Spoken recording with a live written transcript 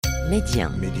ميديا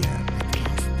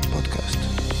بودكاست.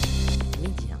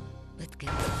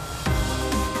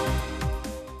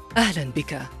 أهلا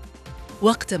بك.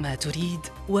 وقتما تريد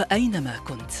وأينما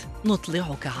كنت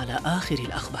نطلعك على آخر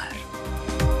الأخبار.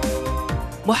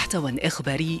 محتوى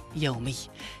إخباري يومي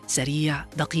سريع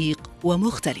دقيق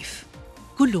ومختلف،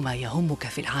 كل ما يهمك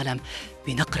في العالم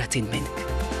بنقرة منك.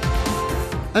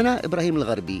 أنا إبراهيم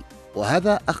الغربي،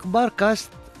 وهذا أخبار كاست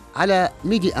على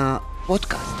ميديا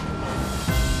بودكاست.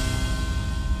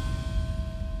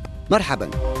 مرحبا.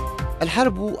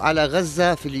 الحرب على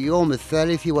غزة في اليوم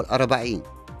 43.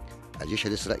 الجيش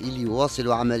الإسرائيلي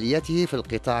يواصل عملياته في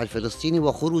القطاع الفلسطيني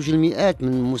وخروج المئات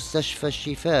من مستشفى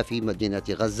الشفاء في مدينة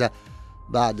غزة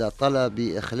بعد طلب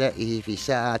إخلائه في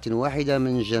ساعة واحدة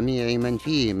من جميع من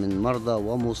فيه من مرضى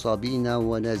ومصابين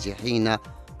ونازحين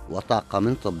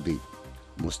وطاقم طبي.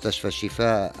 مستشفى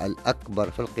الشفاء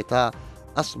الأكبر في القطاع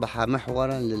أصبح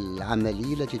محورا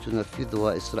للعملية التي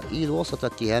تنفذها إسرائيل وسط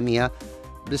اتهامها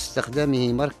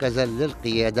باستخدامه مركزا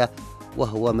للقيادة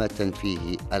وهو ما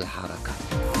تنفيه الحركة.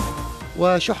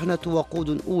 وشحنة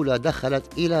وقود أولى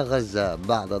دخلت إلى غزة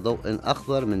بعد ضوء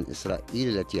أخضر من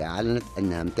إسرائيل التي أعلنت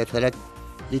أنها امتثلت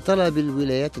لطلب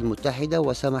الولايات المتحدة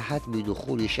وسمحت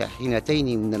بدخول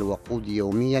شاحنتين من الوقود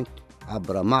يوميا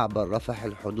عبر معبر رفح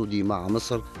الحدود مع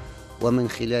مصر ومن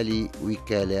خلال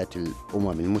وكالات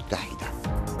الأمم المتحدة.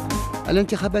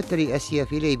 الانتخابات الرئاسية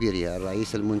في ليبيريا،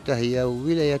 الرئيس المنتهي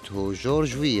ولايته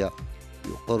جورج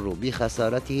يقر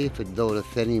بخسارته في الدور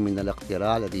الثاني من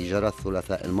الاقتراع الذي جرى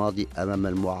الثلاثاء الماضي أمام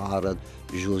المعارض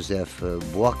جوزيف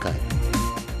باقون.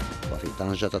 وفي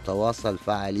طنجة تتواصل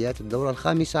فعاليات الدورة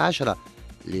 15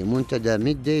 لمنتدى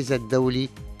ميدايز الدولي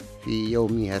في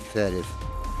يومها الثالث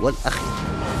والأخير.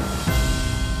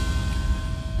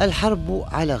 الحرب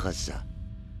على غزة.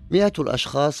 مئات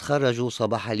الأشخاص خرجوا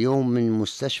صباح اليوم من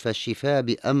مستشفى الشفاء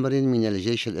بأمر من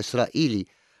الجيش الإسرائيلي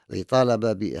لطالب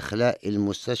بإخلاء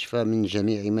المستشفى من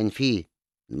جميع من فيه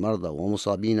من مرضى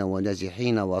ومصابين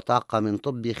ونازحين وطاقم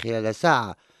طبي خلال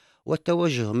ساعة،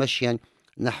 والتوجه مشيا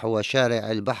نحو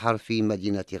شارع البحر في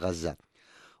مدينة غزة.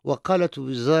 وقالت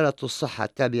وزارة الصحة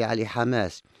التابعة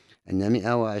لحماس أن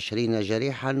 120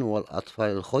 جريحا والأطفال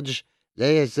الخدج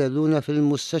لا يزالون في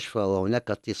المستشفى،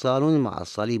 وهناك اتصال مع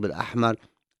الصليب الأحمر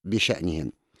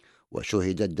بشأنهم.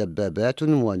 وشهدت دبابات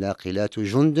وناقلات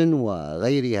جند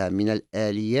وغيرها من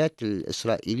الآليات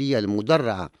الإسرائيلية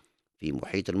المدرعة في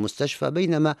محيط المستشفى،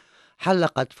 بينما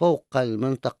حلقت فوق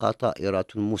المنطقة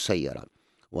طائرات مسيرة.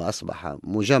 وأصبح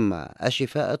مجمع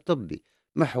الشفاء الطبي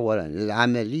محورا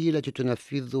للعملية التي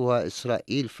تنفذها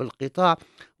إسرائيل في القطاع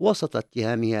وسط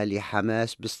اتهامها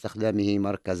لحماس باستخدامه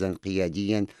مركزا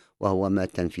قياديا وهو ما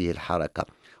تنفيه الحركة.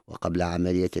 وقبل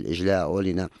عملية الإجلاء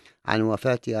أعلن عن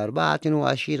وفاة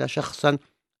 24 شخصا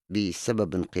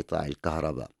بسبب انقطاع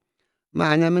الكهرباء.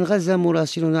 معنا من غزة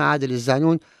مراسلنا عادل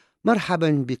الزعنون.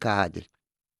 مرحبا بك عادل،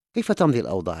 كيف تمضي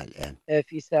الأوضاع الآن؟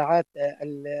 في ساعات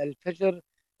الفجر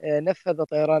نفذ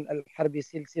طيران الحرب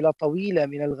سلسلة طويلة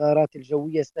من الغارات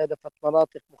الجوية استهدفت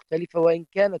مناطق مختلفة، وإن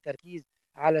كان تركيز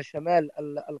على شمال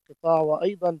القطاع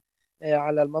وأيضا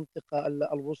على المنطقة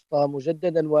الوسطى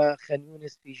مجددا وخان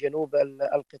يونس في جنوب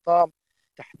القطاع،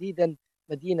 تحديدا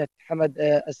مدينة حمد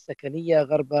السكنية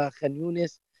غرب خان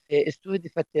يونس.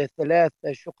 استهدفت 3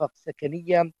 شقق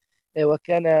سكنية،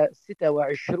 وكان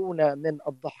 26 من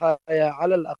الضحايا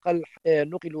على الأقل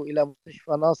نقلوا إلى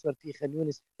مستشفى ناصر في خان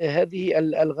يونس. هذه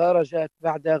الغارة جاءت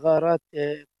بعد غارات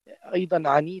أيضا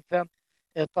عنيفة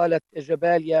طالت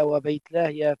جباليا وبيت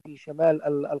لاهيا في شمال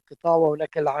القطاع،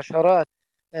 وهناك العشرات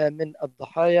من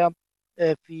الضحايا.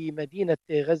 في مدينة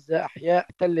غزة أحياء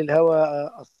تل الهوى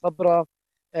الصبرة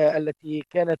التي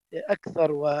كانت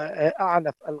أكثر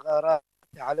وأعنف الغارات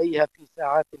عليها في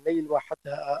ساعات الليل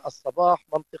وحتى الصباح،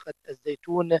 منطقة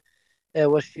الزيتون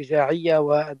والشجاعية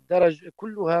والدرج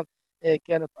كلها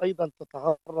كانت أيضا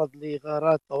تتعرض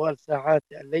لغارات طوال ساعات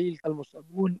الليل.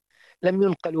 المصابون لم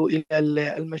ينقلوا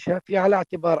إلى المشافي على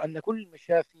اعتبار أن كل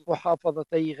مشافي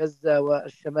محافظتي غزة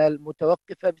والشمال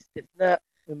متوقفة باستثناء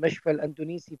مشفى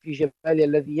الأندونيسي في جباليا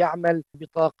الذي يعمل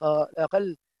بطاقة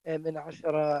أقل من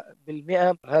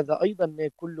 10%. هذا أيضا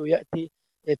كله يأتي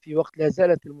في وقت لا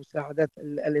زالت المساعدات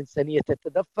الإنسانية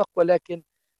تتدفق، ولكن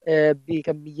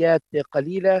بكميات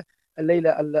قليلة.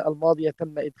 الليلة الماضية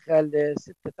تم إدخال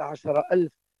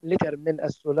 16,000 لتر من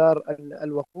السولار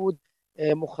الوقود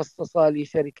مخصصة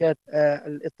لشركات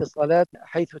الاتصالات،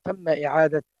 حيث تم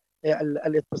إعادة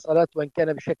الاتصالات وإن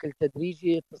كان بشكل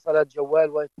تدريجي، اتصالات جوال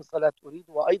واتصالات أريد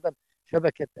وأيضا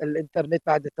شبكة الإنترنت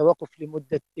بعد التوقف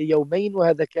لمدة يومين،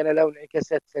 وهذا كان له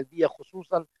انعكاسات سلبية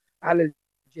خصوصا على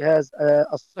الجهاز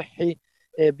الصحي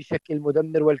بشكل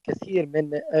مدمر، والكثير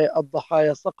من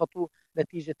الضحايا سقطوا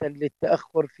نتيجة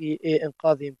للتأخر في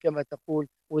إنقاذهم كما تقول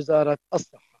وزارة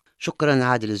الصحة. شكرا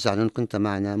عادل الزعنون، كنت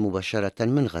معنا مباشرة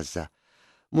من غزة.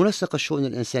 منسق الشؤون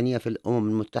الإنسانية في الأمم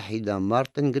المتحدة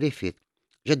مارتن غريفيث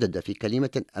جدد في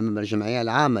كلمة أمام الجمعية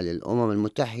العامة للأمم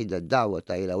المتحدة الدعوة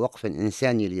إلى وقف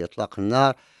إنساني لإطلاق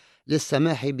النار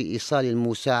للسماح بإيصال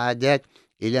المساعدات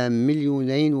إلى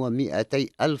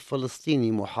 2,200,000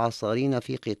 فلسطيني محاصرين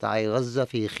في قطاع غزة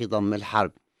في خضم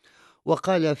الحرب.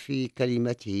 وقال في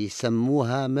كلمته: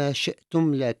 سموها ما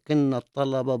شئتم، لكن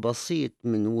الطلب بسيط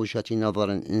من وجهة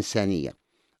نظر إنسانية: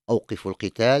 أوقفوا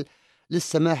القتال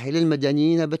للسماح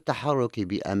للمدنيين بالتحرك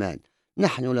بأمان.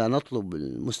 نحن لا نطلب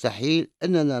المستحيل،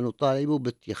 إننا نطالب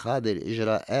باتخاذ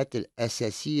الإجراءات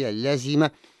الأساسية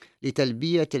اللازمة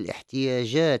لتلبية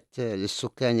الاحتياجات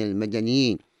للسكان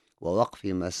المدنيين ووقف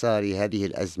مسار هذه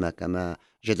الأزمة. كما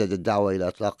جدد الدعوة إلى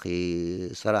إطلاق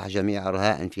سراح جميع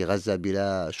الرهائن في غزة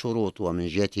بلا شروط. ومن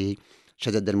جهته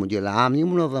شدد المدير العام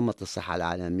لمنظمة الصحة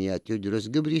العالمية تيودروس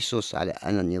غبريسوس على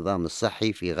أن النظام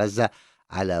الصحي في غزة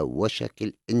على وشك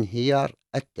الانهيار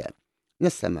التام.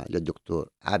 نستمع للدكتور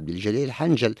عبد الجليل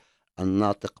حنجل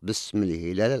الناطق باسم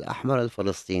الهلال الأحمر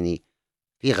الفلسطيني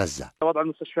في غزة. وضع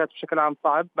المستشفيات بشكل عام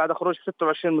صعب بعد خروج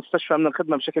 26 مستشفى من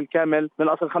الخدمة بشكل كامل من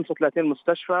أصل 35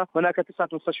 مستشفى. هناك 9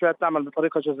 مستشفيات تعمل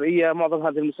بطريقة جزئية، معظم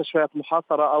هذه المستشفيات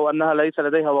محاصرة أو أنها ليس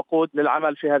لديها وقود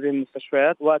للعمل في هذه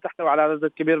المستشفيات، وتحتوي على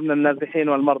عدد كبير من النازحين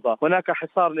والمرضى. هناك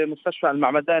حصار لمستشفى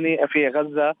المعمداني في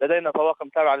غزة، لدينا طواقم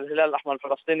تابعة للهلال الأحمر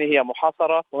الفلسطيني هي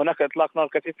محاصرة، وهناك إطلاق نار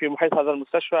كثيف في محيط هذا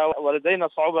المستشفى، ولدينا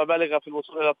صعوبة بالغة في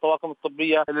الوصول إلى الطواقم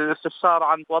الطبية للاستفسار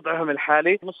عن وضعهم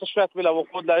الحالي. مستشفيات بلا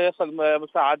وقود، لا يصل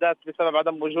مساعدات بسبب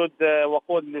عدم وجود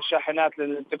وقود للشاحنات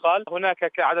للانتقال.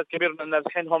 هناك عدد كبير من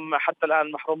النازحين هم حتى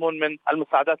الآن محرومون من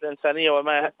المساعدات الإنسانية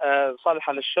وما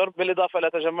صالحة للشرب، بالإضافة إلى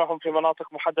تجمعهم في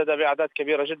مناطق محددة بأعداد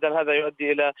كبيرة جدا. هذا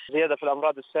يؤدي إلى زيادة في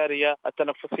الأمراض السارية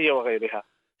التنفسية وغيرها.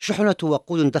 شحنة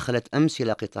وقود دخلت أمس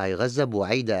إلى قطاع غزة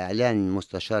بوعيد إعلان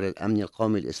مستشار الأمن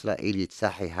القومي الإسرائيلي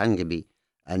تساحي هانجبي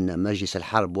أن مجلس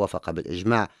الحرب وافق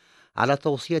بالإجماع على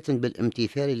توصية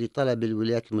بالامتثال لطلب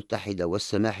الولايات المتحدة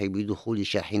والسماح بدخول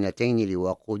شاحنتين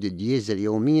لوقود الديزل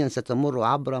يوميا ستمر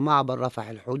عبر معبر رفح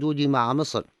الحدود مع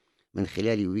مصر من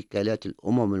خلال وكالات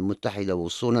الأمم المتحدة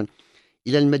وصولا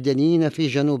إلى المدنيين في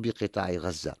جنوب قطاع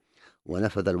غزة.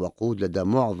 ونفذ الوقود لدى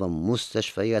معظم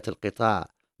مستشفيات القطاع،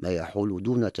 ما يحول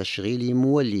دون تشغيل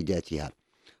مولداتها.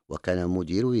 وكان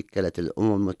مدير وكالة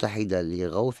الأمم المتحدة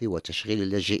لغوث وتشغيل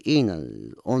اللاجئين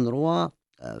الأونروا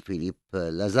فيليب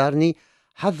لازارني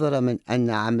حذر من أن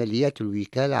عمليات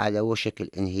الوكالة على وشك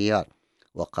الانهيار،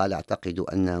 وقال: أعتقد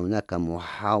أن هناك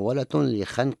محاولة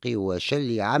لخنق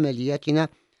وشل عملياتنا.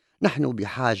 نحن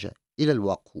بحاجة إلى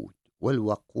الوقود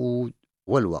والوقود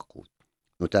والوقود.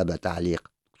 نتابع تعليق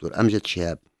دكتور أمجد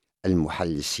شهاب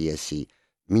المحلل السياسي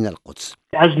من القدس.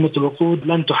 أزمة الوقود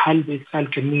لن تحل بإدخال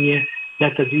كمية لا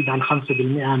تزيد عن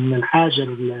 5% من الحاجة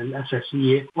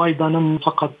الأساسية، وأيضا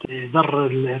فقط ذر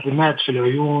الرماد في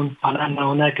العيون على أن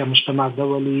هناك مجتمع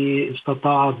دولي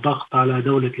استطاع الضغط على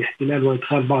دولة الاحتلال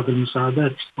وإدخال بعض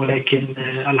المساعدات، ولكن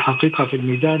الحقيقة في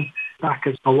الميدان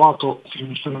تعكس تواطؤ في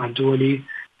المجتمع الدولي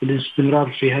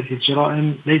بالاستمرار في هذه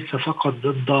الجرائم، ليس فقط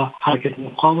ضد حركة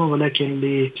المقاومة ولكن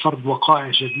لفرض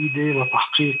وقائع جديدة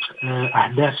وتحقيق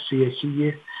أهداف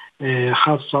سياسية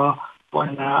خاصة،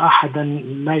 وأن أحدا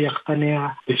لا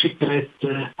يقتنع بفكرة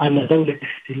أن دولة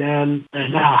الاحتلال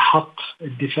لها حق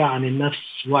الدفاع عن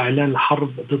النفس وإعلان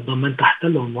الحرب ضد من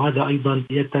تحتلهم، وهذا أيضا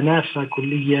يتنافى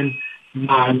كليا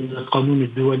مع القانون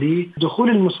الدولي. دخول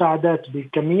المساعدات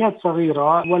بكميات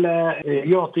صغيرة ولا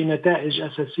يعطي نتائج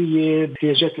أساسية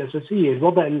بالاحتياجات الأساسية.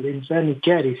 الوضع الإنساني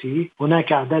كارثي،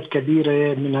 هناك أعداد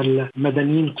كبيرة من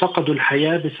المدنيين فقدوا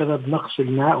الحياة بسبب نقص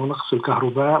الماء ونقص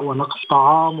الكهرباء ونقص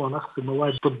الطعام ونقص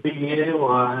المواد الطبية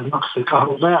ونقص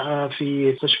الكهرباء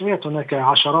في مستشفيات. هناك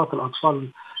عشرات الأطفال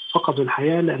فقدوا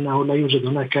الحياة لأنه لا يوجد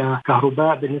هناك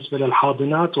كهرباء بالنسبة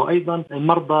للحاضنات، وأيضا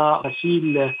مرضى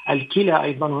غسيل الكلى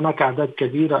أيضا هناك أعداد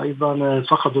كبيرة أيضا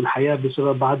فقدوا الحياة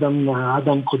بسبب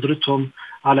عدم قدرتهم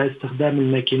على استخدام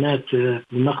الماكينات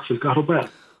لنقص الكهرباء.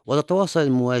 وتتواصل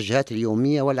المواجهات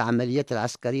اليومية والعمليات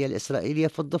العسكرية الإسرائيلية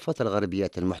في الضفة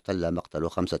الغربية المحتلة، مقتل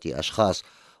 5 أشخاص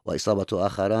وإصابة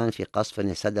آخران في قصف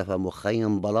استهداف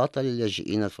مخيم بلاطة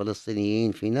للاجئين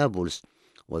الفلسطينيين في نابلس.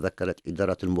 وذكرت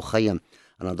إدارة المخيم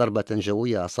أن ضربة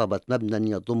جوية أصابت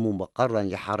مبنى يضم مقرا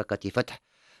لحركة فتح،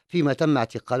 فيما تم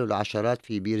اعتقال العشرات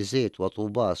في بير زيت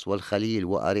وطوباس والخليل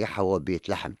وأريحة وبيت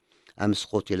لحم. أمس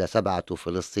قتل 7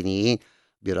 فلسطينيين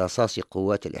برصاص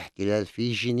قوات الاحتلال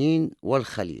في جنين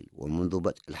والخليل. ومنذ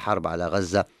بدء الحرب على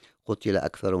غزة قتل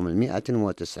أكثر من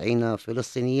 190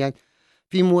 فلسطينيا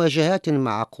في مواجهات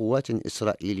مع قوات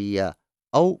إسرائيلية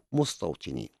أو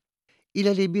مستوطنين.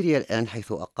 إلى ليبيريا الآن،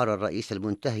 حيث أقر الرئيس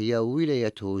المنتهي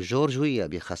ولايته جورج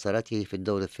بخسارته في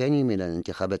الدور الثاني من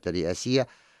الانتخابات الرئاسية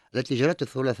التي جرت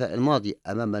الثلاثاء الماضي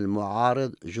أمام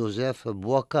المعارض جوزيف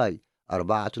بواكاي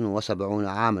 74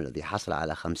 عاما، الذي حصل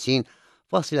على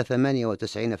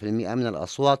 50.98% من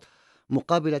الأصوات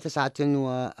مقابل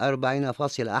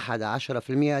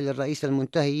 49.11% للرئيس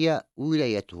المنتهي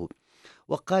ولايته.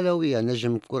 وقال ويا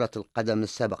نجم كرة القدم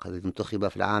السابق الذي انتخب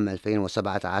في العام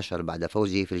 2017 بعد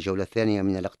فوزه في الجولة الثانية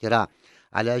من الاقتراع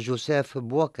على جوزيف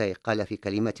بواكاي، قال في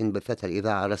كلمة بثتها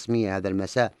الإذاعة الرسمية هذا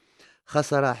المساء: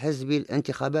 خسر حزبي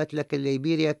الانتخابات لكن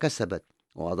ليبيريا كسبت.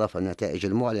 وأضاف النتائج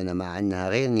المعلنة مع أنها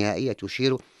غير نهائية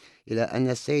تشير إلى أن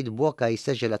السيد بواكاي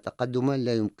سجل تقدما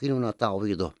لا يمكننا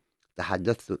تعويضه.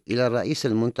 تحدثت إلى الرئيس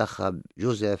المنتخب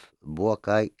جوزيف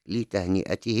بواكاي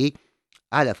لتهنئته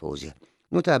على فوزه.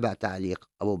 نتابع تعليق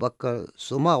أبو بكر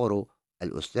سماورو،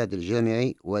 الأستاذ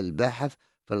الجامعي والباحث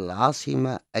في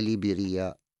العاصمة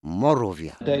الليبيرية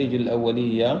مونروفيا. النتائج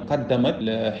الأولية قدمت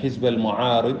لحزب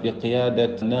المعارض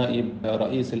بقيادة نائب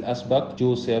رئيس الأسبق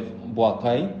جوزيف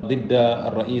بواكاي ضد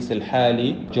الرئيس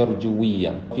الحالي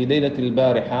جورجوية. في ليلة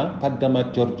البارحة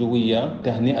قدمت جورجوية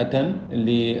تهنئة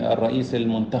للرئيس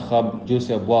المنتخب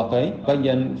جوزيف بواكاي.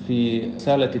 بين في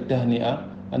رسالة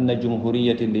التهنئة أن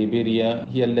جمهورية ليبيريا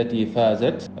هي التي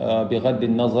فازت بغض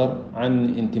النظر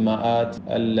عن انتماءات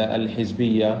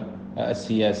الحزبية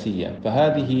السياسية.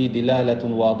 فهذه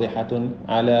دلالة واضحة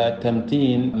على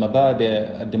تمتين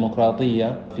مبادئ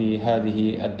الديمقراطية في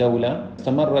هذه الدولة.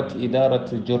 استمرت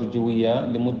إدارة جورجوية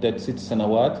لمدة 6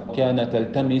 سنوات، كانت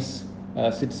تلتمس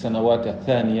 6 سنوات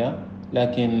الثانية،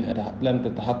 لكن لم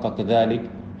تتحقق ذلك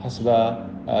حسب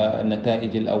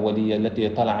النتائج الأولية التي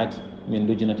طلعت من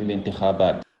لجنة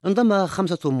الانتخابات. انضم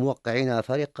 5 موقعين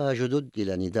أفارقة جدد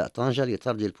إلى نداء طنجة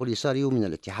لطرد البوليساريو من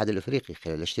الاتحاد الأفريقي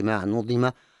خلال اجتماع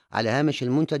نظم على هامش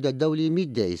المنتدى الدولي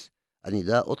ميدايز.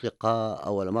 النداء أطلق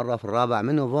أول مرة في 4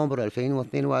 نوفمبر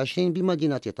 2022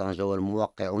 بمدينة طنجة،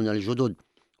 والموقعون الجدد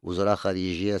وزراء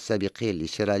خارجية سابقين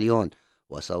لسيراليون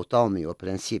وساو تومي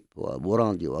وبرنسيب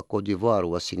وبوروندي وكوت ديفوار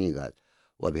والسنغال.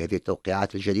 وبهذه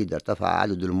التوقيعات الجديدة ارتفع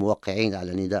عدد الموقعين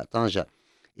على نداء طنجة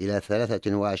إلى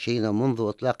 23 منذ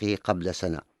إطلاقه قبل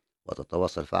سنة.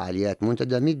 وتتواصل فعاليات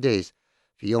منتدى ميدايز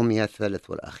في يومها الثالث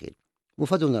والأخير.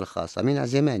 مفادنا الخاصة من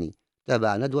عزماني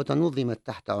تابع ندوة نظمت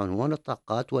تحت عنوان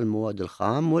الطاقات والمواد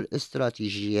الخام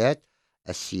والاستراتيجيات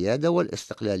السيادة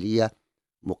والاستقلالية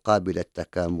مقابل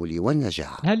التكامل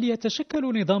والنجاح. هل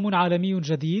يتشكل نظام عالمي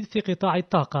جديد في قطاع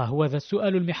الطاقة؟ هو ذا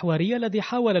السؤال المحوري الذي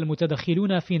حاول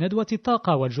المتدخلون في ندوة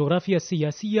الطاقة والجغرافيا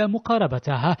السياسية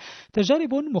مقاربتها.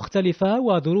 تجارب مختلفة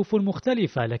وظروف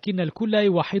مختلفة، لكن الكل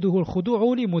يوحده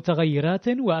الخضوع لمتغيرات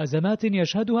وأزمات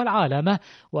يشهدها العالم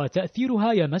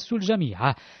وتأثيرها يمس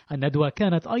الجميع. الندوة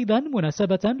كانت أيضا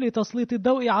مناسبة لتسليط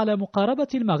الضوء على مقاربة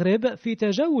المغرب في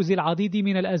تجاوز العديد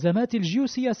من الأزمات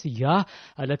الجيوسياسية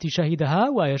التي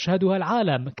شهدها ويشهدها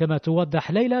العالم، كما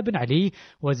توضح ليلى بن علي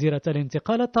وزيرة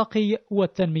الانتقال الطاقي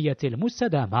والتنمية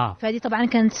المستدامة. فهذه طبعا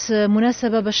كانت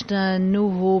مناسبة باش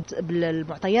نوهوا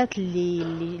بالمعطيات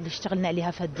اللي اشتغلنا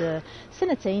عليها في هاد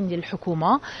السنتين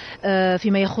للحكومة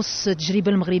فيما يخص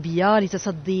التجربة المغربية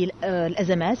لتصدي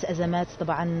الأزمات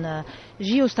طبعا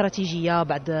جيوستراتيجية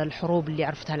بعد الحروب اللي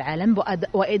عرفتها العالم،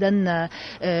 وأيضا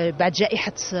بعد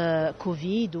جائحة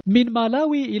كوفيد. من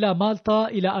مالاوي إلى مالطا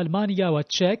إلى ألمانيا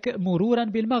وتشيك مرورا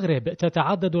بالمغرب،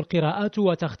 تتعدد القراءات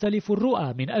وتختلف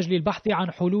الرؤى من أجل البحث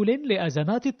عن حلول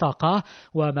لأزمات الطاقة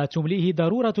وما تمليه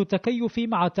ضرورة التكيف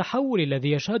مع التحول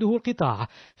الذي يشهده القطاع،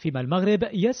 فيما المغرب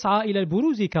يسعى إلى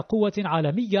البروز كقوة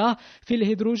عالمية في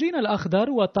الهيدروجين الأخضر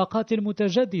والطاقات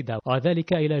المتجددة،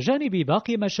 وذلك إلى جانب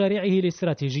باقي مشاريعه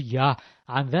الاستراتيجية.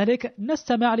 عن ذلك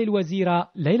نستمع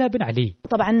للوزيرة ليلى بن علي.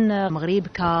 طبعا المغرب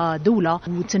كدولة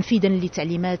وتنفيذا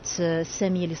لتعليمات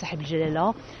السامية لصاحب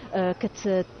الجلالة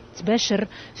تباشر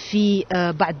في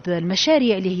بعض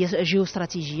المشاريع اللي هي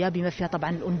جيوستراتيجية، بما فيها طبعا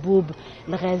الأنبوب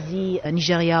الغازي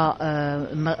نيجيريا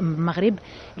المغرب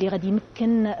اللي غادي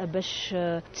يمكن باش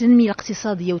التنمية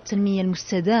الاقتصادية والتنمية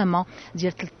المستدامة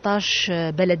ديال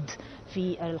 13 بلد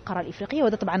في القارة الإفريقية،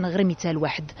 وهذا طبعا غير مثال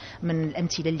واحد من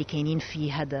الأمثلة اللي كاينين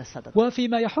في هذا الصدد.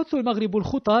 وفيما يحث المغرب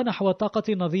الخطى نحو الطاقة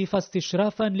النظيفة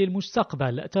استشرافا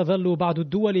للمستقبل، تظل بعض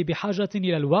الدول بحاجة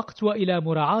إلى الوقت وإلى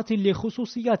مراعاة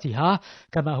لخصوصياتها،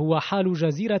 كما هو حال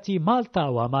جزيرة مالطا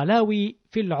ومالاوي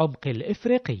في العمق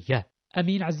الإفريقي.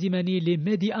 أمين عزيماني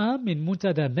لميديا من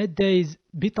منتدى ميدايز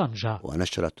بطنجة.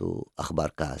 ونشرة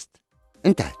أخبار كاست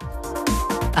انتهت.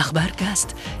 أخبار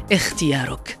كاست،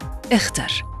 اختيارك،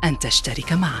 اختر أن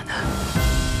تشترك معنا.